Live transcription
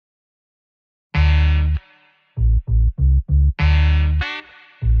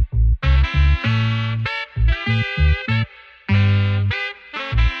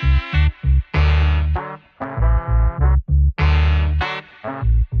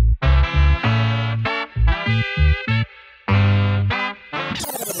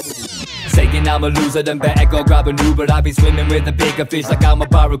saying I'm a loser, then better go grab an Uber. I've been swimming with the bigger fish like I'm a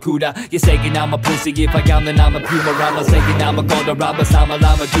barracuda. You're saying I'm a pussy, if I am then I'm a puma. I'm not saying I'm a god or rabbit, I'm a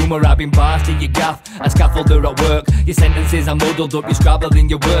llama doomer. I've been barshed in your gaff, a scaffolder at work. Your sentences are muddled up, you scrabbling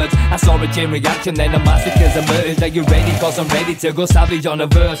your words. I saw a chain reaction, then a massacres and murders. Are you ready? Cause I'm ready to go savage on a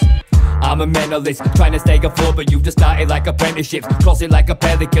verse. I'm a mentalist, trying to stay afloat, but you've just started like apprenticeships. Cross it like a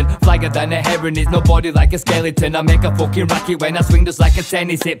pelican, flyer than a heron. Is nobody like a skeleton. I make a fucking racket when I swing just like a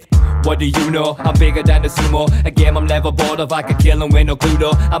tennis hip. What do you know? I'm bigger than a sumo. A game I'm never bored of, I can kill and win no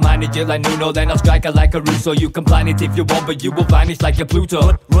Cluedo. I manage it like Nuno, then I'll strike it like a Russo. You can plan it if you want, but you will vanish like a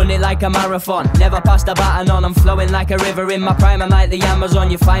Pluto. Run it like a marathon, never pass the baton on. I'm flowing like a river in my prime, I'm like the Amazon.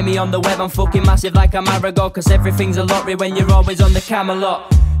 You find me on the web, I'm fucking massive like a Marigold. Cause everything's a lottery when you're always on the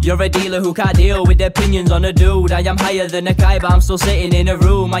Camelot. You're a dealer who can't deal with opinions on a dude. I am higher than a kite, but I'm still sitting in a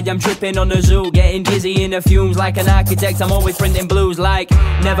room. I am tripping on the zoo, getting dizzy in the fumes. Like an architect, I'm always printing blues. Like,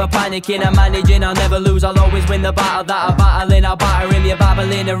 never panicking, I'm managing, I'll never lose. I'll always win the battle that I'm battling. I'll batter him, you're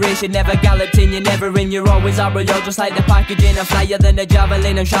babbling a race. You never galloped in, you're never in. You're always arrow, you're just like the packaging. I'm flyer than a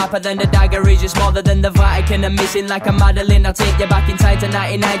javelin, I'm sharper than the dagger is. You're smaller than the Vatican, I'm missing like a Madeline. I'll take you back in time to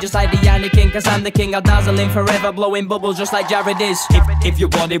 99, just like the Anakin. Cause I'm the king, I'll dazzle him forever, blowing bubbles just like Jared is. If you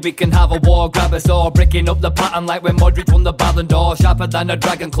want it, we can have a war, grab a sword, breaking up the pattern like when Modric won the Ballon d'Or. Sharper than a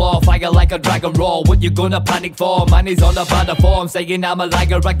dragon claw, fire like a dragon roar. What you gonna panic for? Man, he's on a bad form, saying I'm a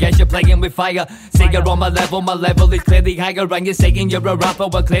liar, I guess you're playing with fire. Say you're on my level is clearly higher. And you're saying you're a rapper,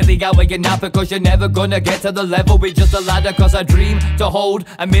 well clearly out of your napper. Cause you're never gonna get to the level with just a ladder. Cause I dream to hold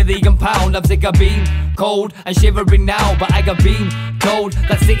 £1,000,000. I'm sick of being cold and shivering now, but I got been told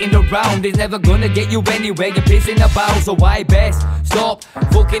that sitting around is never gonna get you anywhere. You're pissing about, so why best stop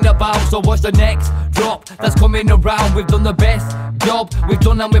fucking about? So what's the next drop that's coming around? We've done the best job, we've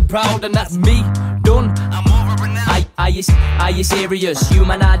done and we're proud, and that's me done. I'm over it now. Are you serious? You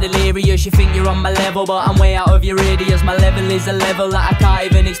man are delirious. You think you're on my level, but I'm way out of your radius. My level is a level that I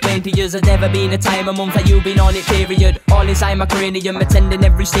can't even explain to you. There's never been a time, a month that you've been on it, period. All inside my cranium, attending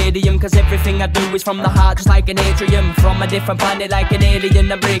every stadium. Cause everything I do is from the heart, just like an atrium. From a different planet like an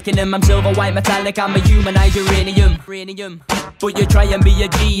alien, I'm breaking them. I'm silver, white, metallic, I'm a humanized uranium. But you try and be a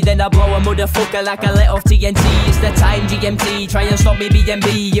G, then I blow a motherfucker like I let off TNT. It's the time GMT, try and stop me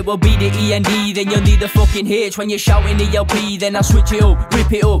BNB. It will be the END, then you'll need the fucking H when you're shouting ELP. Then I switch it up,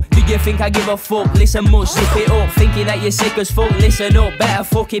 rip it up. Do you think I give a fuck? Listen, must zip it up. Thinking that you're sick as fuck, listen up. Better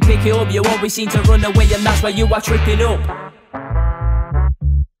fucking pick it up. You always seem to run away and that's why you are tripping up.